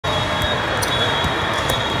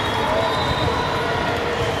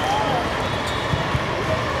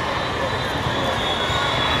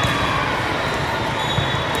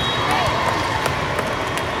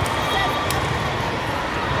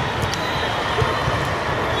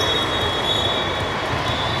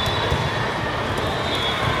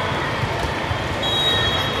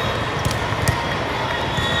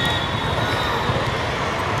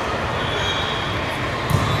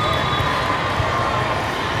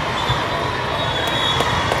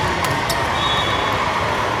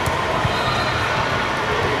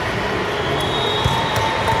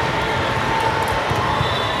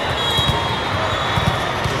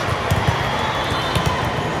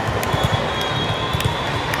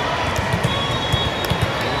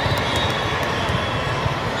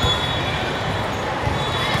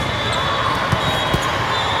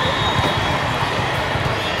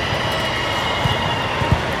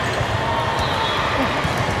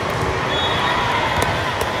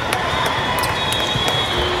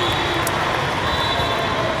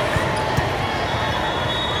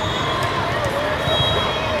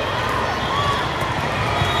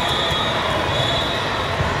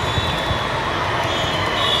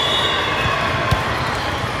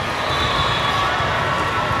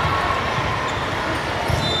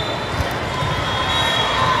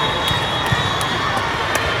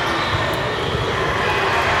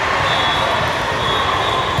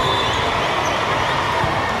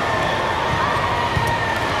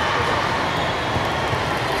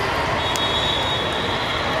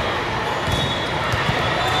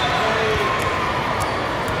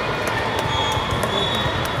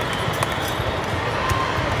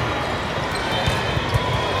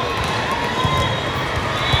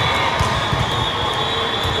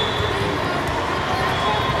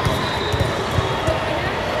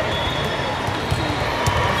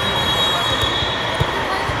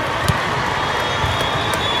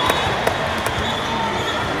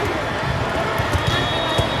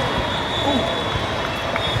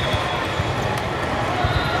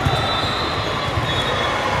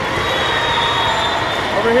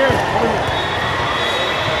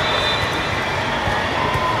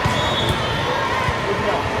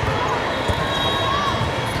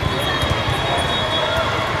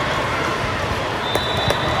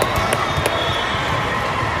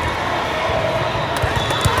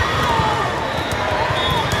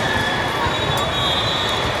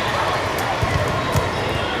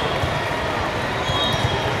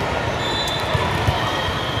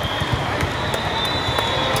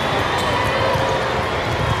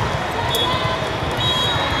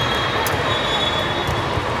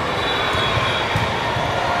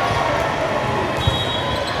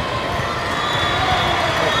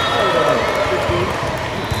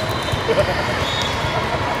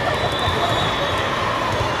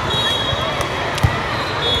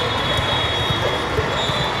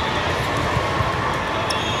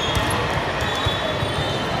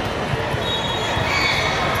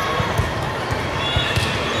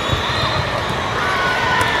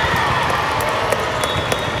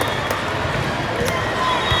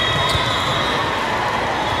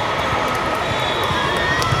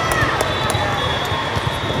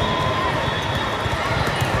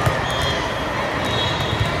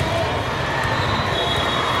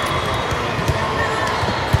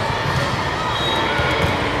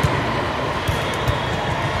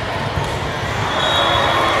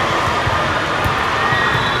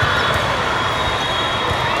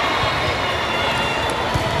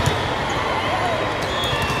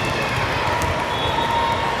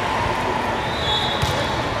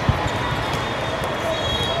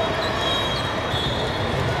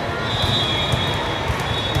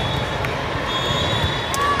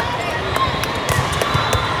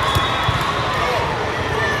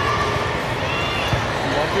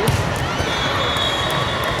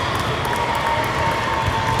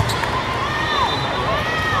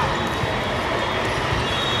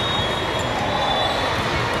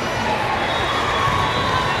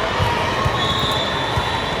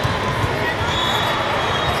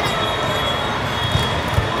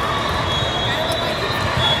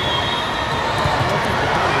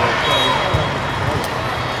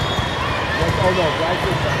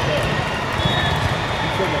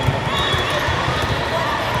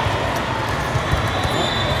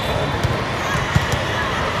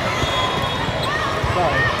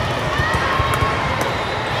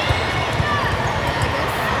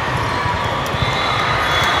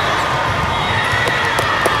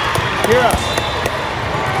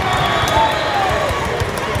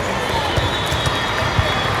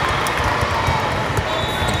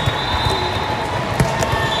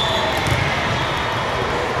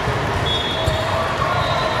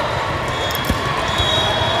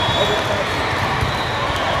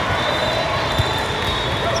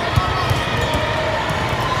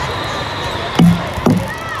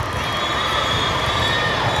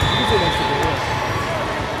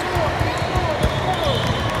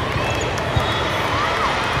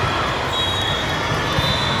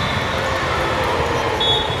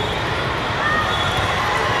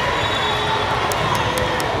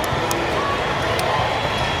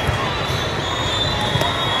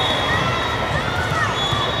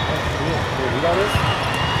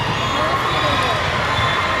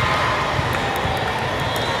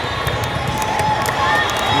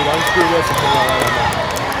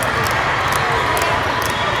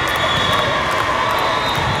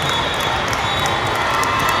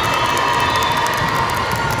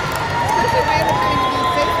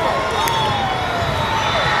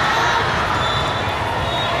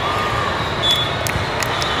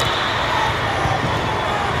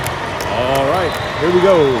Here we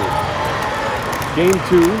go. Game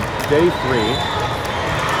 2, day 3.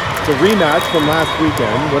 It's a rematch from last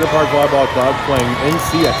weekend. Winter Park Volleyball Club playing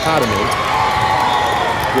NC Academy.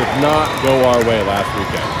 Did not go our way last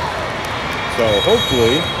weekend. So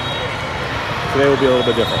hopefully today will be a little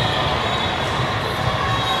bit different.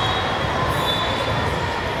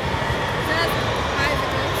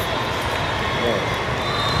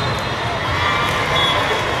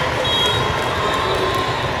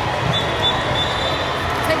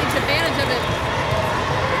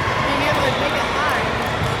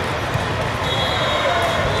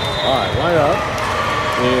 Lineup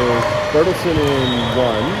is Bertelson in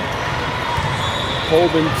 1,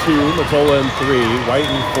 Colvin 2, Matola in 3, White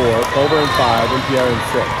in 4, Culver in 5, and Pierre in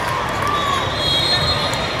 6.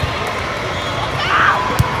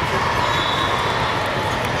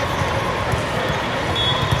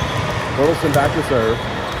 Bertelson back to serve.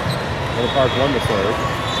 Winter Park 1 to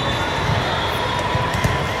serve.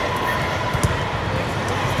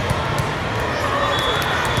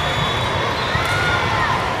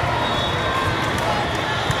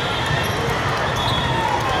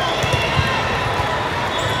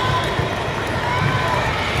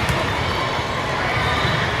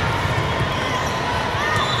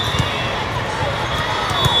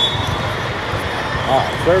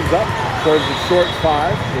 Serves up, serves it short 5.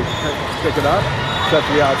 They pick it up, set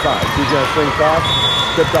to the outside. She's going to swing cross,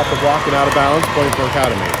 tipped off the block and out of bounds, point for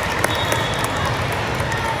Academy.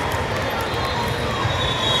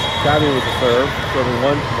 Academy with the serve, serving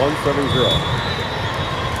 1, serving 0.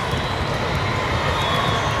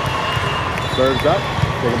 Serves up,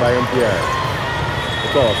 taken by Pierre.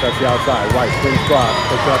 Matola sets the outside. White swings cross,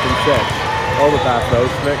 picks it up in 6. Overpass though,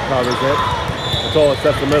 Schmidt covers it. Matola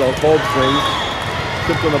sets the middle, cold swings,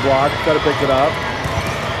 tips on the block, Setter picks it up.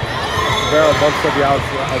 Barrel bumps to the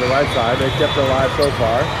outside, on the right side. They kept it alive so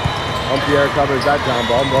far. Pierre covers that down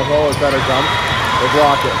ball. Matola Setter jumps, they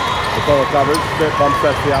block it. Matola covers, Schmidt bumps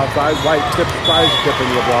sets the outside. White tips, tries to tip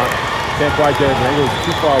into the block. Can't quite get it. The angle is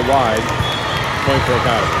too far wide. Point for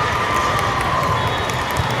Academy.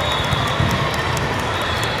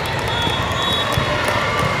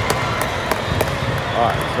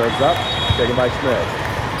 Alright, serves up, taken by Schmidt.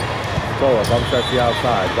 Matola bump sets the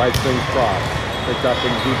outside. White swings cross. Picked up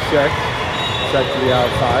in deep 6. Set to the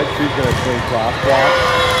outside. She's going to swing cross. Block.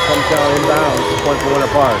 Comes down inbounds. Point for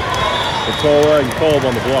Winter Park. Matola and Kolb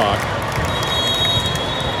on the block.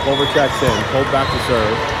 Culver checks in. Kolb back to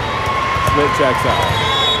serve. Schmidt checks out.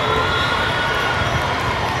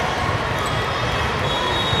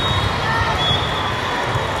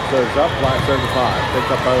 Serves up, flat serve to 5.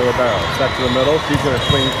 Picked up by Libero. Set to the middle. She's going to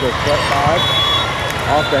swing to a flat 5.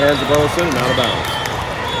 Off the hands of Burleson and out of bounds.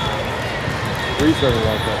 3 serving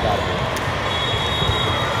 1 for Academy.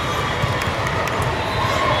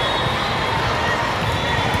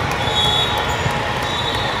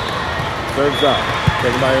 Serves up.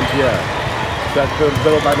 Taken by Pierre. Set to the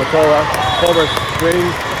middle by Matola. Culver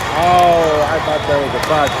swings. Oh, I thought that was a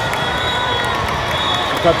touch.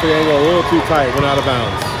 She cut the angle a little too tight. Went out of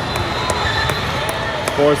bounds.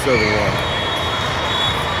 4 serving 1.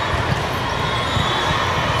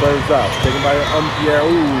 Serves up. Taken by Pierre.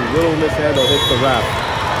 Ooh, little mishandle hits the ref.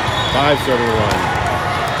 5 serving 1.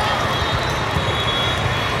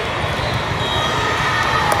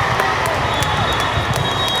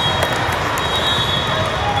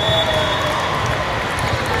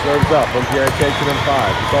 Serves up. Pierre takes it in 5.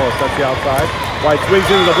 Matola sets the outside. White swings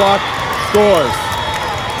into the block. Scores.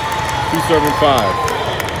 2 serving 5.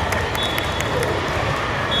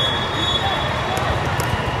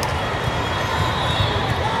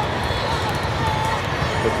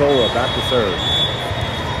 Matola back to serve.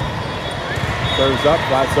 Serves up,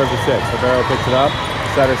 flat serve to 6. Libero picks it up.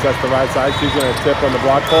 Setter sets the right side. She's going to tip on the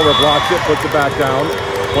block. Culver blocks it, puts it back down.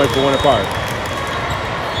 Point for Winter Park.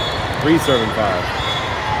 3 serving 5.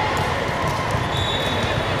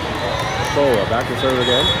 Matola back to serve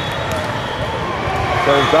again.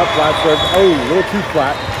 Serves up, flat serve. Oh, a little too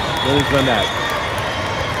flat. Loses the net.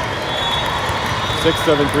 6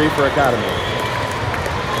 serving 3 for Academy.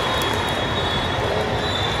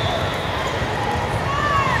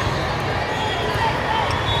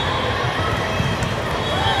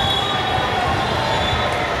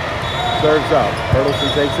 Serves up.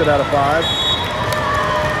 Bertelsen takes it out of 5.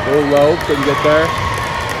 A little low, couldn't get there.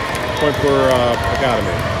 Point for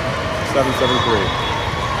Academy. 7-7-3.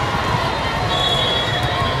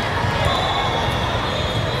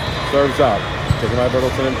 Serves up. Taken by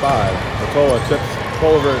Bertelsen in 5. Matola tips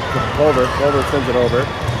Culver. Culver sends it over.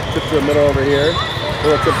 Tips to the middle over here.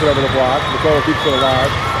 Little tips it over the block. Matola keeps it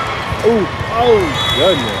alive. Ooh, oh,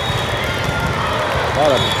 goodness. A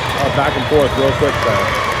lot of back and forth real quick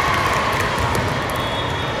there.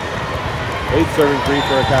 8 serving 3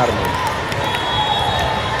 for Academy.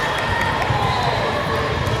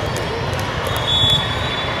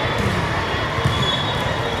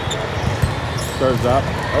 Serves up.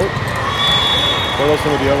 Oh.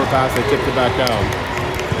 Burleson with the overpass. They tipped it back down.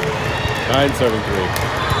 9 serving 3.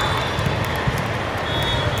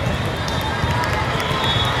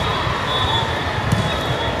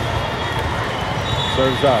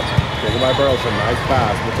 Serves up. Taken by Burleson. Nice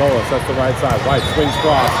pass. Matola sets the right side. White swings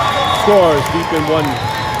cross. Scores deep in 1.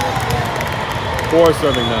 4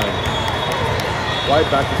 serving 9. White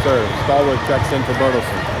back to serve. Stallwood checks in for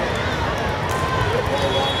Bertelsen.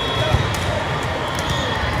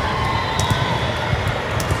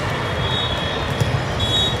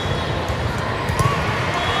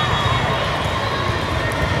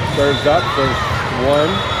 Serves up. Serves 1.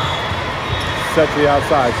 Set to the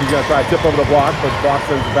outside. She's going to try to tip over the block, but the block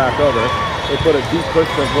sends it back over. They put a deep push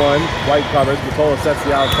of 1. White covers. Matola sets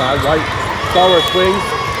the outside. White Stallworth swings.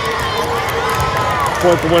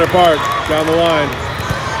 Point for Winter Park. Down the line.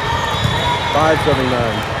 5 serving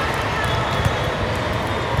 9.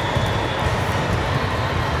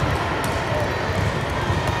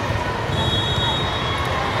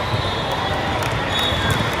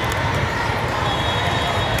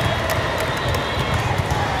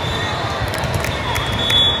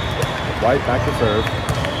 White back to serve.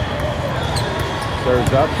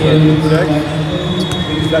 Serves up,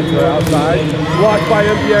 13-6. Set to the outside. Blocked by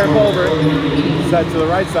Pierre Pulver. Set to the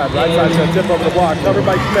right side. Right side set tip over the block. Covered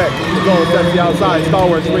by Schmidt. Goal set to the outside.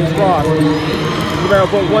 Stallworth swings cross. Rivero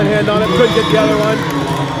put one hand on it. Couldn't get the other one.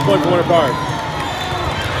 Point for Winter Park.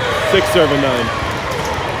 6-9.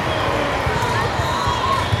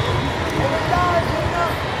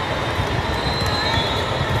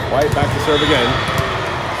 White back to serve again.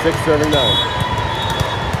 6-9.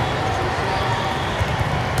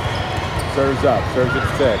 Serves up, serves at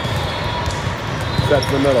 6. Set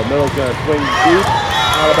to the middle. Middle's gonna swing deep,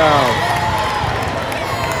 out of bounds.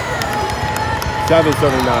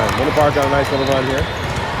 7-9. Winter Park on a nice little run here.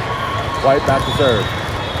 White back to serve.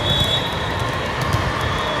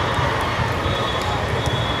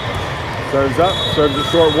 Serves up, serves a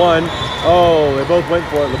short one. Oh, they both went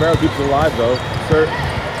for it. Libero keeps it alive though.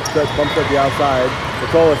 Bumps at the outside.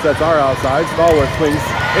 Matola sets our outside. Stallworth swings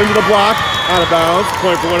into the block, out of bounds.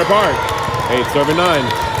 Point for Winter Park. 8-9.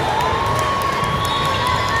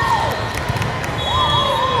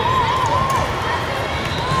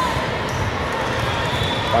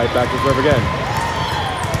 White back to serve again.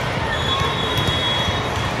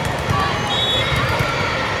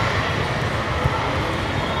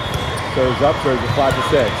 Serves up, serves a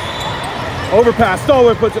 5-6. Overpass,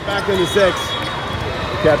 Stallworth puts it back into 6.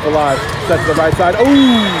 Catch alive, sets to the right side. Ooh!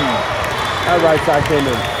 That right side came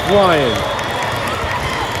in flying.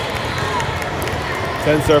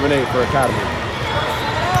 10-8 for Academy.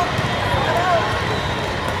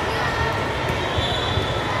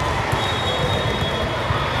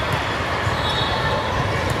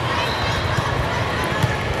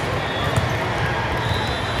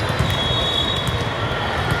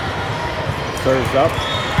 Serves up,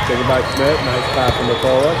 taken by Schmidt. Nice pass from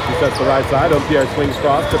Matola. She sets the right side. Pierre swings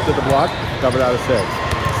cross, tipped at the block, covered out of 6.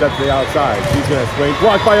 Sets to the outside. She's going to swing.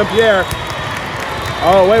 Blocked by Pierre.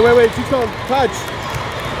 Oh, wait. She's going to touch.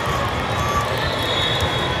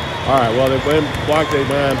 All right, well, they went blocked. They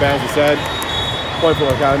went on bounds instead. Point for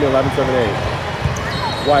Academy, 11-8.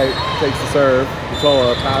 White takes the serve.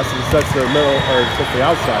 Matola passes, sets to the middle, or sets to the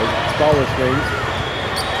outside. Stallworth swings.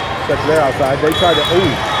 Sets to their outside. They tried to,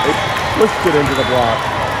 they pushed it into the block.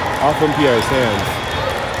 Off from Pierre's hands.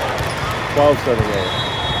 12-8.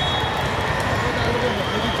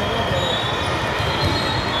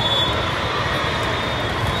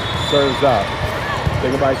 Serves up.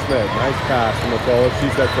 Taken by Schmidt. Nice pass from Matola. She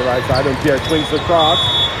sets the right side, and Pierre swings across.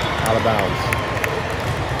 Out of bounds.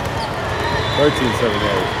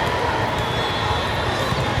 13-8.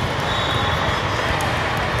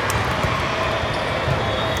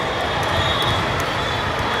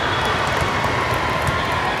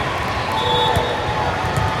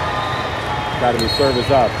 Academy serve is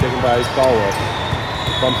up, taken by Stallworth.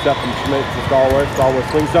 Bump step from Schmidt to Stallworth. Stallworth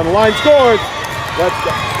swings down the line, scores! Let's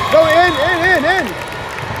go. Go in!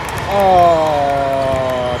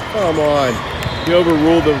 Oh, come on. He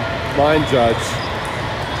overruled the line judge.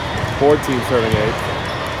 14-8.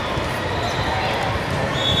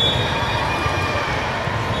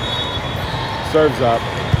 Serves up,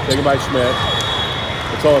 taken by Schmidt.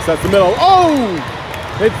 Matola sets the middle. Oh!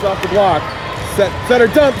 Hits off the block. Center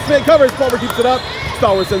dump, Schmidt covers, Pulver keeps it up.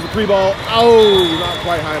 Stallworth sends a 3-ball. Oh, not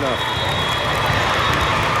quite high enough.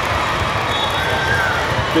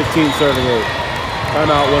 15-8.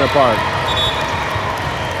 Timeout, Winter Park.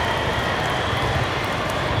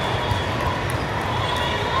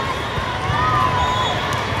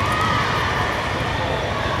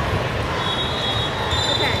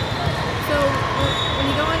 Okay, so when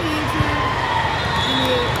you go on YouTube,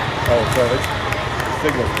 Oh, so the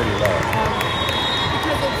signal's pretty low.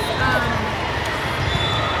 Because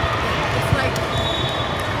it's like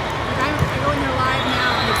I go in there live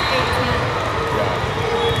now and it's 8:10. Yeah.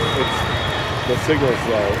 The signal is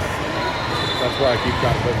low. That's why I keep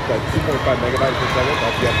track of it. Like 2.5 megabytes per second,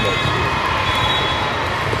 that's the upload.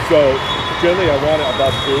 So generally I want it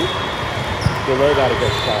above 2. Below that it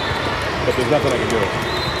gets tough. But there's nothing I can do.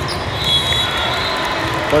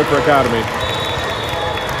 Point for Academy.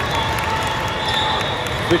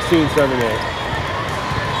 16-8.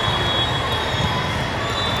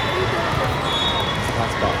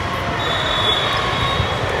 Last ball.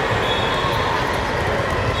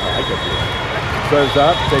 I get it. Serves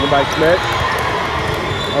up, taken by Schmidt.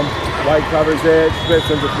 White covers it. Schmidt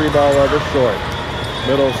sends a 3-ball over short.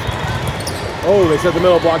 Middle. Oh, they set the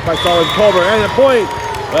middle blocked by Stallworth Culver. And a point.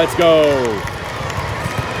 Let's go.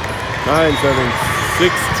 9-7,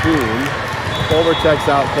 16. Culver checks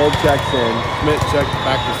out, Gold checks in. Schmidt checks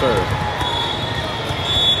back to serve.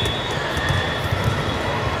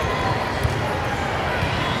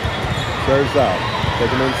 Serves up. Take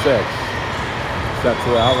him in 6. Step to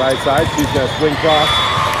the outright side. She's going to swing cross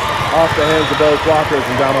off the hands of both blockers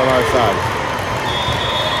and down on our side.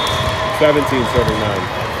 17 serving 9.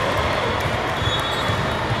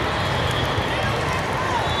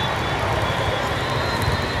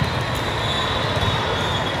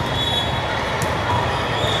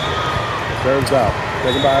 Serves up.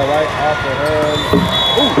 Taken by a right off the hand.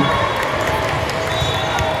 Ooh!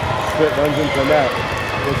 Spit runs into the net.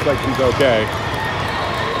 Looks like she's okay.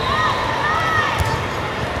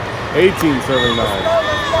 18 serving 9.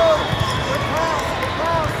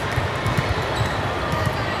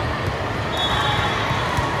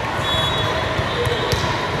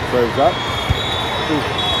 Serves up. Ooh.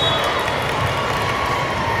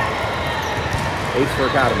 Ace for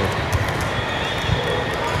Academy.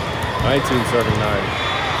 19 serving 9.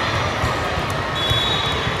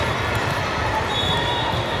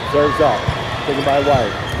 Serves up. Taken by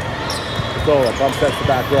White. Sola bump sets the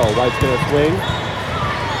back row. White's going to swing.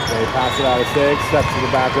 They pass it out of 6. Steps to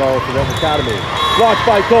the back row for the Academy. Blocked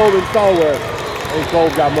by Kolb and Stallworth. I think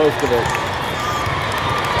Kolb got most of it.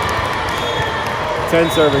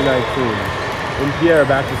 10 serving 19. And Pierre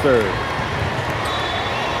back to serve.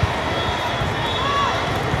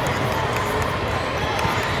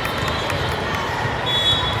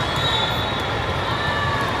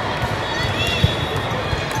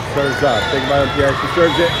 Serves up. Taken by Pierre. She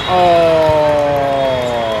serves it. Oh!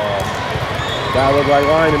 That looked like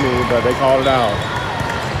line to me, but they called it out.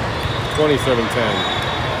 20 serving 10.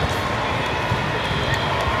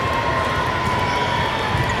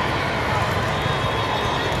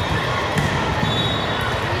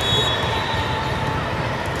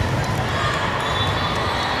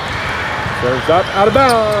 Serves up, out of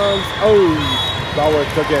bounds. Oh,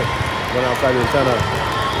 Stallworth took it. Went outside the antenna.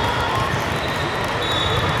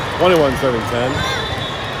 21 serving 10.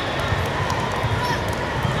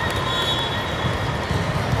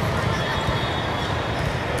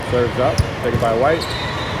 Serves up, taken by White.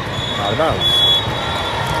 Out of bounds.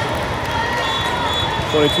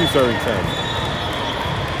 22 serving 10.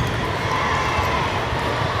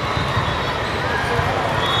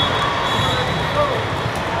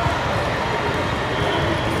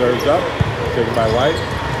 Serves up, taken by White.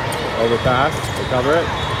 Overpass, they cover it.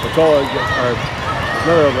 Matola, or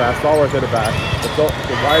another overpass, Stallworth hit it back. The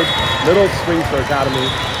White, middle swings for Academy,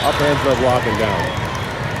 up hands for a block and down.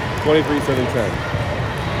 23 serving 10.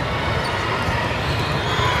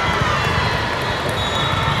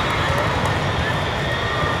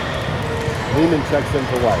 Lehman checks in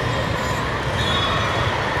for White.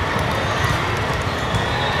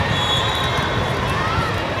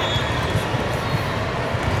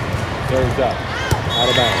 Serves up, out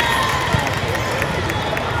of bounds.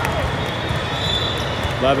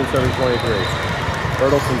 11 serving 23.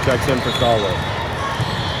 Bertelsen checks in for Stallworth.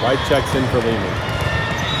 White checks in for Lehman.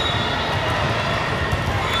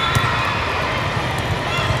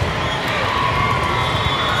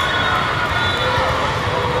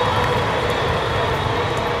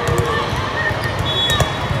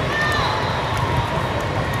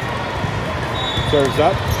 Serves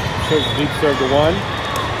up, serves a deep serve to 1.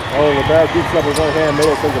 Oh, Libero keeps up with one hand,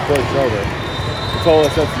 middle sends a push over.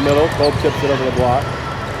 Matola sets the middle, Kolb tips it over the block.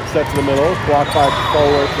 Sets to the middle, blocked by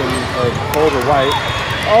Stallworth and Kolb or White.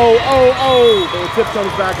 Oh, oh, oh! The tip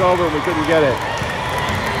comes back over and we couldn't get it.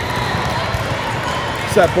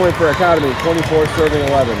 Set point for Academy, 24 serving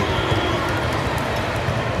 11.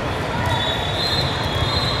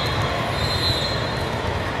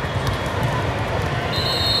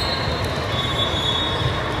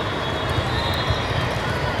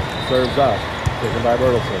 Serves up, taken by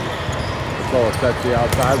Bertelsen. Matola sets the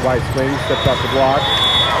outside, White swings, steps off the block,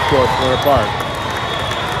 scores point apart.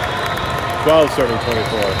 12 serving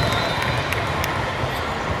 24.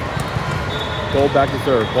 Kolb back to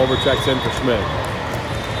serve. Culver checks in for Schmidt.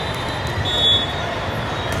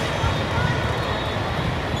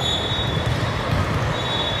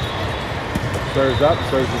 Serves up,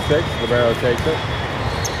 serves to 6. Libero takes it.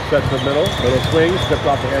 Sets the middle swings, steps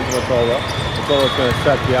off the hands of Matola. Matola's going to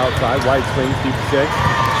set the outside. White swings, deep to 6.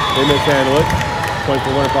 They mishandle it. Point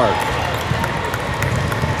for 1 apart.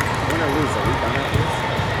 Win or lose, are we done after this?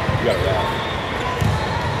 You got it wrap.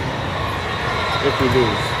 If we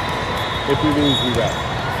lose. If we lose, we wrap.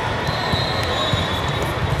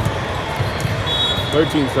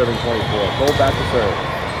 13 serving 24. Kolb back to serve.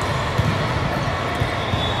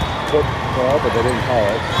 Foot ball, but they didn't call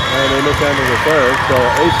it. And they mishandled the serve, so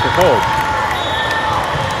ace for Kolb.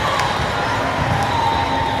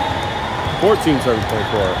 14 serving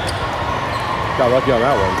 24. Got lucky on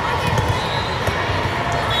that one.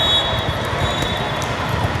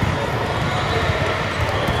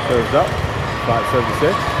 Serves up. Flat serve to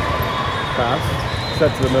 6. Pass.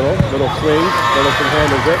 Set to the middle. Middle swings. Middleton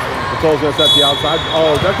handles it. Matole's going to set the outside.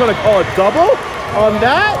 Oh, that's going to call a double on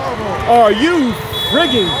that? Are you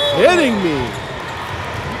friggin' kidding me? You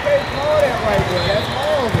can't call that right there. That's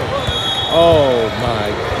horrible. Oh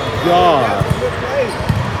my God.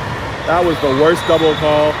 That was the worst double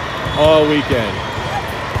call all weekend.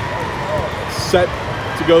 Set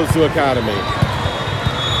to goes to Academy.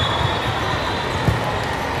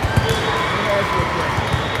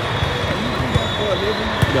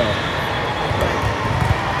 No.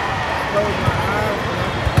 Close my eyes and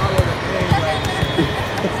I can follow the thing right now.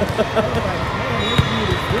 I was like, man, this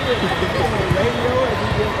dude is good. He's on the radio and he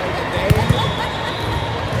did like the game.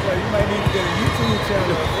 So you might need to get a YouTube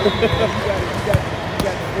channel. You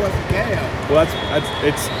got the voice of Cam. Well,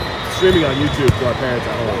 it's streaming on YouTube to our parents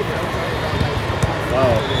at home.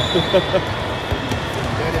 Wow.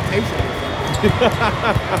 Meditation or something.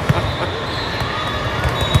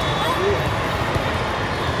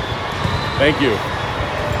 Thank you.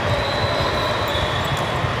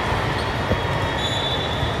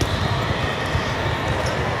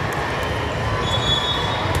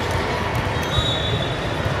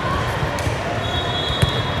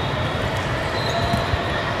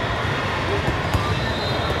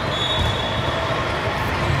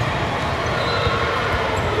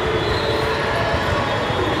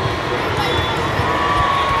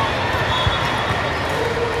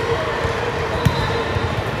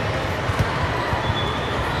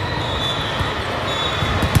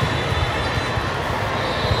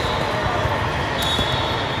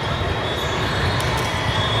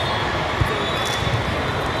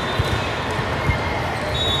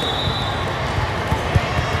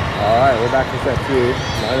 We're back to set 2.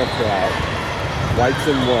 Lineups are out. White's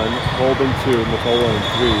in 1, Kolb in 2, Matola in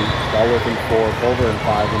 3, Bellworth in 4, Culver in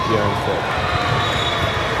 5, and Pierre in 6.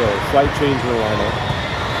 So slight change in the lineup.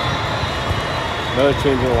 Another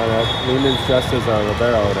change in the lineup. Lehman's dressed as a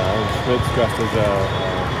libero now, and Schmidt's dressed as a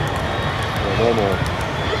normal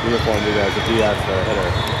uniform today as a DX or a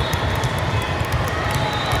hitter.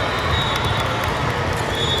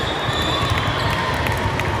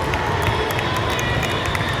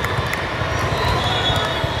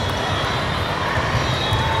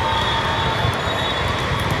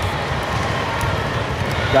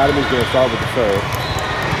 Academy's going to start with the serve.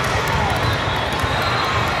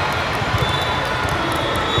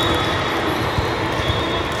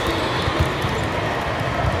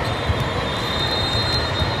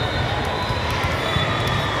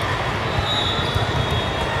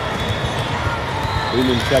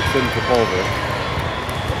 Lehman checks in for Culver.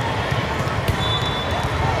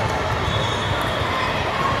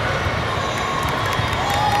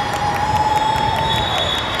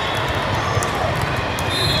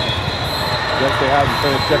 Guess they haven't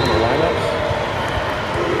finished checking the lineups.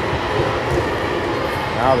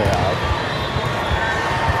 Now they have.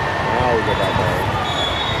 Now we go back on.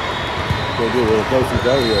 We'll do a little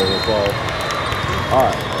go-see-go here as well.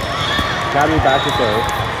 Alright. Academy back to serve.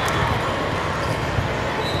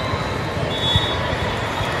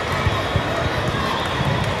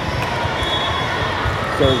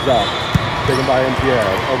 Serves up. Taken by Pierre.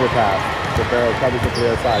 Overpass. The barrel covers it to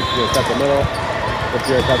the other side. She's going to set the middle.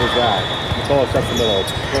 Pierre covers that. Matola sets the middle.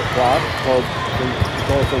 Block.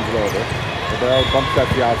 Matola sends it over. The barrel bump sets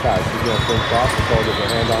the outside. She's going to swing cross. Matola gets her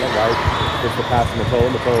hand on it. Right. Gets the pass to Matola.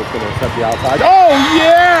 Matola's going to set the outside. Oh,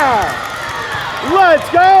 yeah! Let's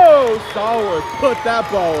go! Stallworth put that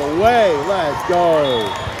ball away. Let's go.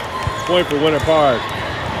 Point for Winter Park.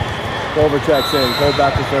 Culver checks in. Kolb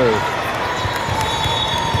back to serve.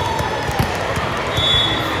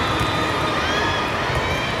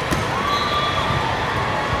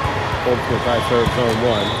 Kolb's going to try to serve zone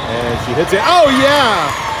 1. And she hits it. Oh, yeah!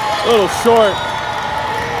 A little short.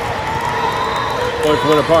 Point for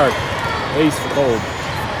Winter Park. Ace for Kolb.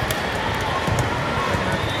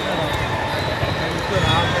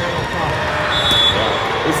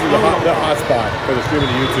 This is the hot spot for the streaming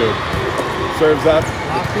to YouTube. Serves up.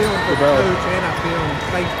 I film for Coach and I film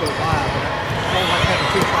Facebook Live, but I don't like having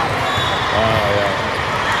 2 spots. Oh, yeah.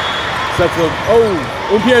 Sets the,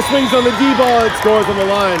 Pierre swings on the D-ball. It scores on the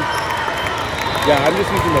line. Yeah, I'm just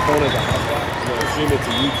using the phone as a hot spot. Stream it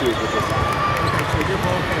to YouTube with this. Okay, so you're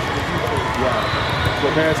broadcasting to YouTube. Yeah. So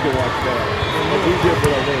parents can watch that. It's easier for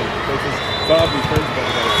their name. So I'll be friends with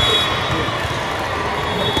everybody.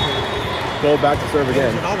 Go back to serve again.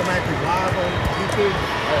 Is it automatically live on YouTube?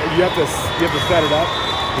 You have to set it up,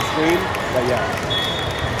 the screen, but yeah.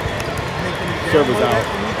 Serve is out.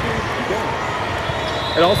 You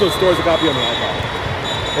can. It also stores a copy on the iPad.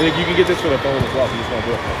 And you can get this for the phone as well if you just want to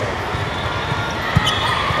do it for the phone.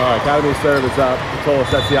 All right, Academy serve is up. Matola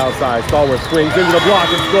sets the outside. Stalwart swings into the block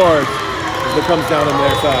and scores as it comes down on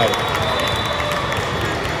their side.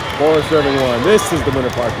 4 serving 1. This is the Winter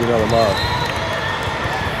Park we know and love.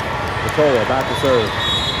 Matola back to serve.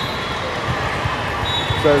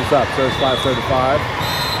 Serves up. Serves 5, serve to 5.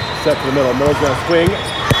 Set to the middle. Middle's going to swing.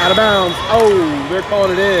 Out of bounds. Oh, they're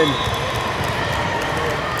calling it in.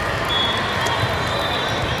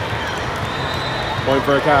 Point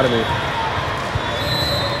for Academy.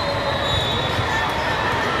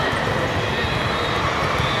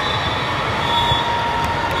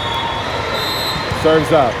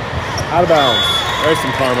 Serves up. Out of bounds. There's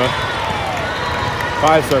some karma.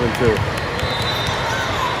 5 serving 2.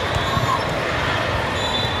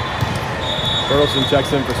 Bertelsen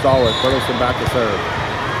checks in for Stalwart. Bertelsen back to serve.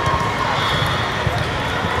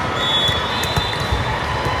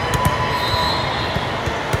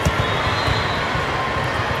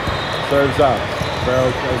 Serves up. Barrow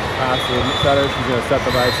goes past the setter. She's going to set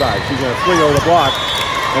the right side. She's going to swing over the block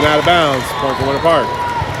and out of bounds. Point for Winter Park.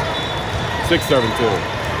 6 serving 2.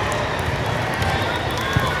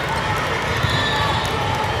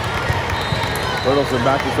 Bertelsen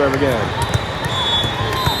back to serve again.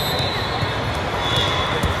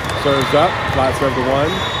 Serves up. Flat serve to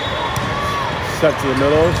 1. Set to the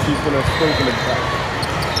middle. She's going to swing from the back.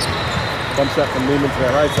 Bump set from Lehman to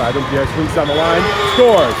that right side. Pierre swings down the line.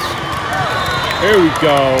 Scores. Here we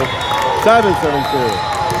go. 7 serving 2.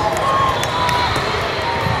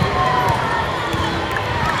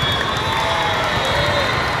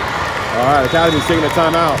 All right, Academy's taking a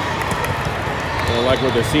timeout. They don't like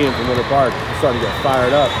what they're seeing from Winter Park. They're starting to get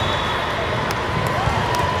fired up.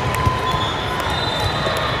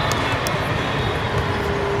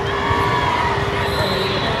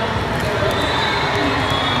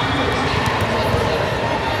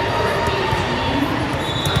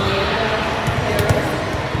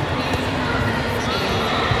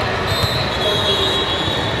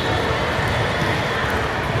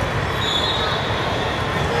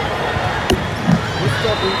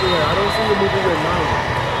 I don't see you moving your mind.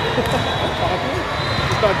 I'm talking.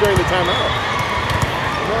 It's not during the timeout.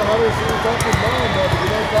 No, I haven't seen you talking mom, but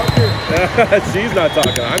you're not talking. She's not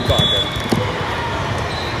talking. I'm talking.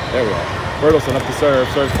 There we go. Bertelsen up to serve.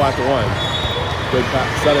 Serves flat to 1. Good pass.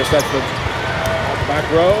 Setter sets the back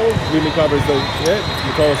row. Lehman covers the hit.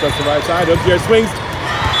 Matola sets the right side. Pierre swings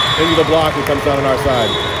into the block and comes down on our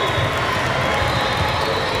side.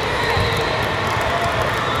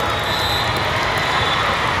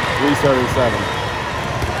 Serving 7.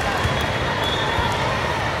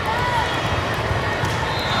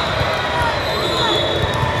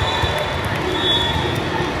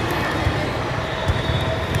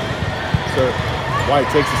 So White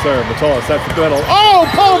takes the serve. Matola sets the middle. Oh,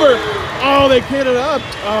 Pulver! Oh, they kid it up.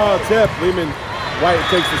 Oh, tip. Lehman. White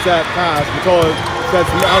takes the set pass. Matola sets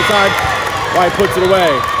from the outside. White puts it away.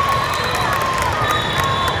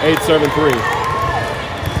 8 serving 3.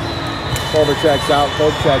 Pulver checks out,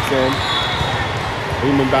 Pope checks in.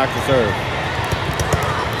 Lehman back to serve.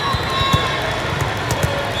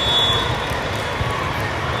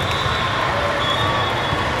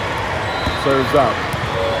 Serves up.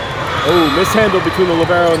 Oh, mishandled between the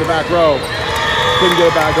libero and the back row. Couldn't get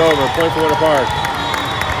it back over. Point for Winter Park.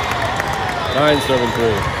 9 serving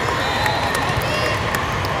 3.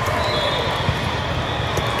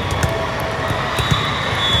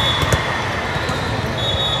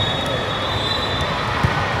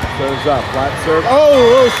 Serves up, flat serve. Oh, a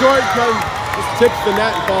little short, just tips the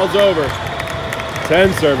net and falls over.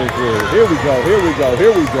 10 serving 3. Here we go, here we go,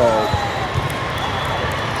 here we go.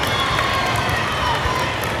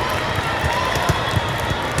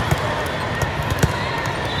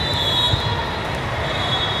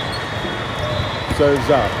 Serves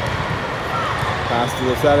up. Pass to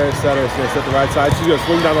the setter. Setter's going to set the right side. She's going to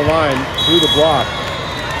swing down the line through the block.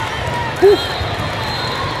 Whew.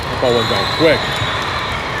 That ball went down quick.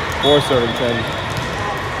 4 serving 10.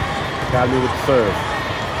 Academy with the serve.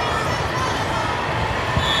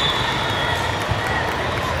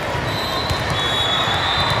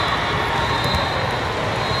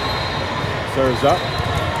 Serves up.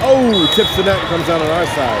 Oh, tips the net and comes down on our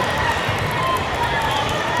side.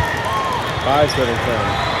 5 serving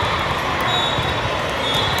 10.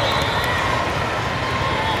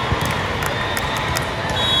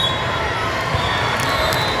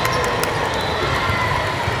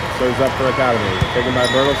 Serves up for Academy. Taken by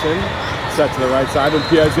Bertelsen. Set to the right side. And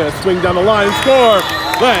Pierre's going to swing down the line and score.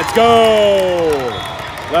 Let's go!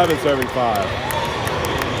 11 serving 5.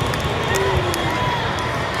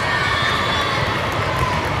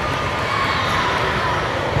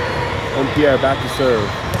 And Pierre back to serve.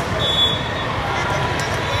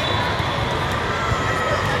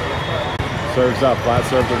 Serves up, flat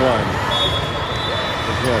serve to 1.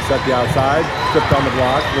 He's gonna set the outside, tripped on the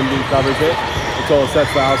block, Lindy covers it. Matola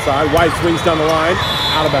sets the outside, White swings down the line,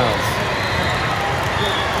 out of bounds.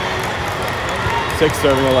 6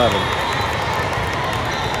 serving 11.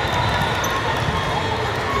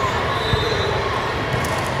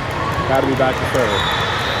 Academy back to serve.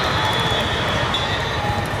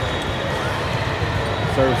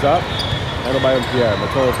 Serves up, handled by Pierre.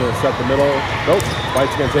 Matola's going to set the middle. Nope,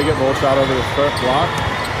 White's going to take it, roll shot over the first block.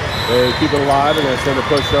 They keep it alive and going to send a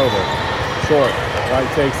push over. Short,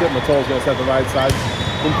 White takes it, Matola's going to set the right side.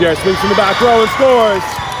 Pierre swings from the back row and scores!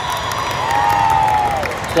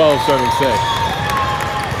 12 serving 6.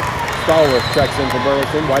 Stallworth checks in for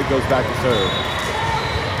Burleson, White goes back to serve.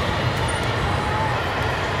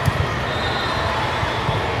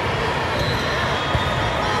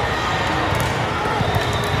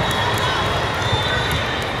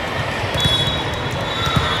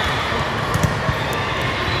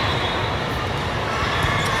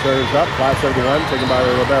 Serves up, flat serve to 1, taken by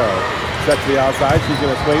Libero. Set to the outside, she's going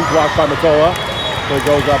to swing, blocked by Matola, but it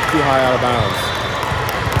goes up too high out of bounds.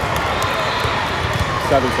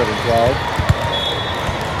 7 serving 12.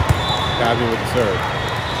 Academy with the serve.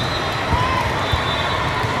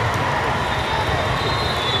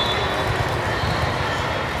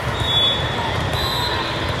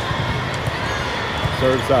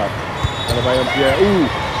 Serves up, handled by Pierre. Ooh,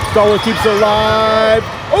 Stallworth keeps it alive.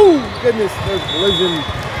 Oh, goodness, there's collision.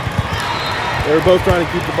 They were both trying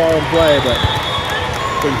to keep the ball in play, but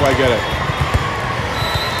couldn't quite get it.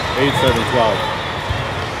 8 serving 12.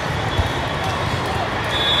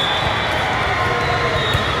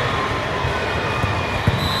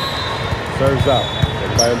 Serves up,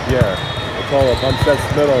 taken by Pierre. Matola bump sets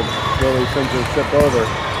middle, really sends her chip over.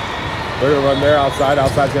 They're going to run there outside.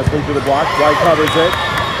 Outside's going to swing through the block. White covers it.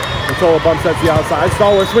 Matola bump sets the outside.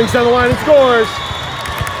 Stallworth swings down the line and scores.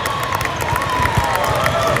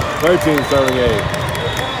 13 serving 8.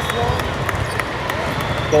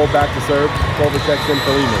 Cole back to serve. Culver checks in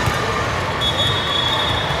for Lehman.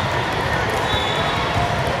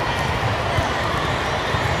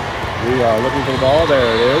 We are looking for the ball. There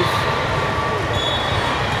it is.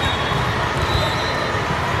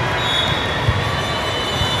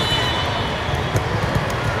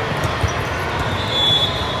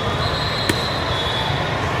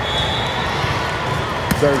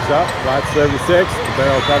 Serves up, flat serve to 6. The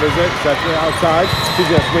barrel covers it, sets it outside. She's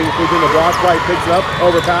going to swing between the block. White picks it up,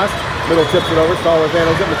 overpass. Middle tips it over. Stallworth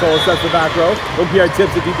handles it. Matola sets the back row. Pierre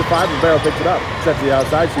tips it deep to 5. The barrel picks it up. Sets to the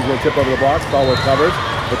outside. She's going to tip over the block. Stallworth covers.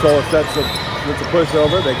 Matola sets the push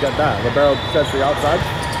over. They get that. The barrel sets the outside.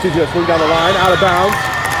 She's going to swing down the line, out of bounds.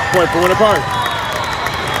 Point for Winter Park.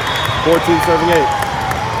 14 serving 8.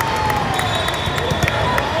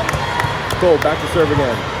 Cole back to serve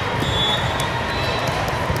again.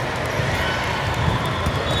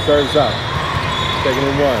 Serves up, taking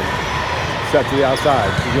in 1, set to the outside,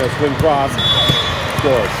 she's going to swing cross,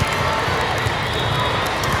 scores.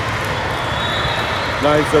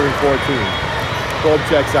 9 serving 14. Gold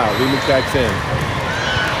checks out, Lehman checks in.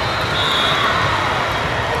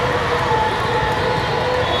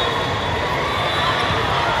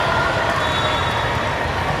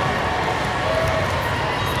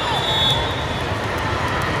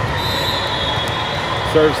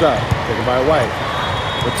 Serves up, taken by White.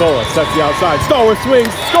 Matola sets the outside. Stallworth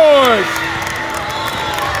swings, scores!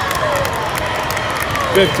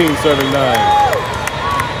 15 serving 9.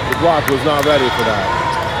 The block was not ready for that.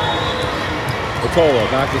 Matola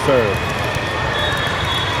back to serve.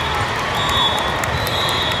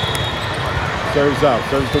 Serves up,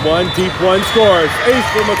 serves to 1, deep 1, scores. Ace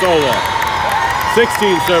for Matola.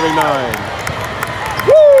 16 serving 9.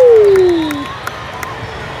 Woo!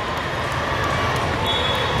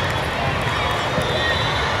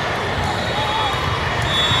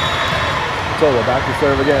 Matola back to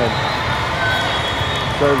serve again.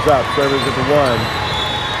 Serves up, serves it to 1.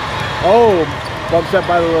 Oh, bump set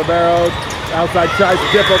by the libero. Outside tries to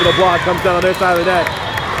dip over the block, comes down on their side of the net.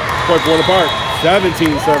 Point for Winter Park.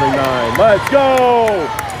 17 serving 9. Let's go!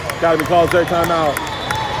 Academy calls their timeout.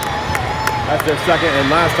 That's their second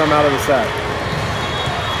and last time out of the set.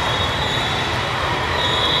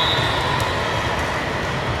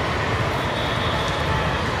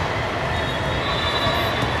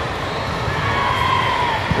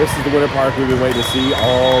 This is the Winter Park we've been waiting to see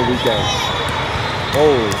all weekend.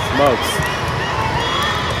 Holy smokes.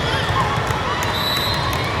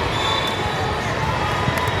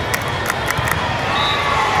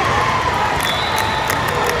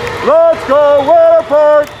 Let's go Winter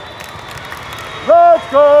Park!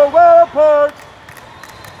 Let's go Winter Park!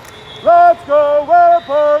 Let's go Winter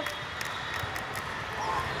Park!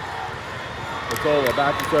 Patola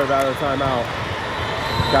back to serve out of the timeout.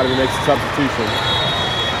 Academy makes a substitution.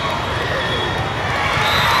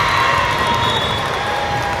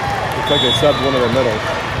 Looks like they subbed one of their middles.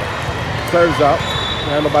 Serves up,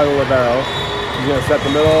 handled by the libero. He's gonna set the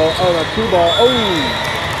middle. Oh, that's two ball. Oh!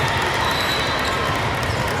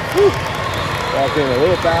 Whew. Ball came a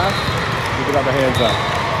little fast. We got the hands up.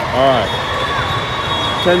 All right.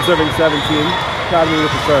 10 serving 17. Academy with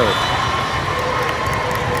the serve.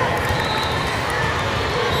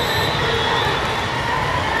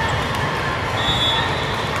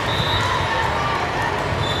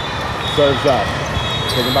 Serves up.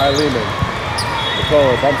 Taken by Lehman.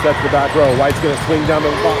 Patola bump set to the back row. White's going to swing down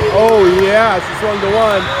the block. Oh, yeah. She swung to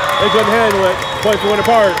one. They couldn't handle it. Point for Winter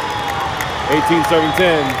Park. 18 serving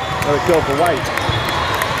 10. Another kill for White.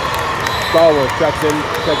 Stallworth checks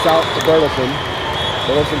out to Bertelson.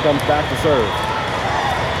 Bertelson comes back to serve.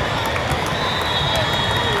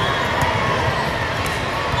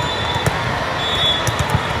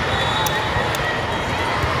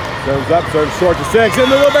 Serves up, serves short to 6,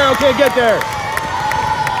 and the libero can't get there.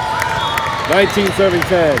 19 serving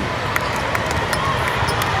 10.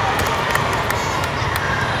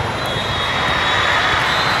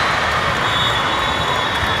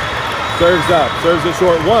 Serves up, serves it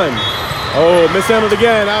short 1. Oh, mishandled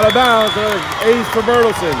again, out of bounds. Another ace for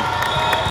Bertelson.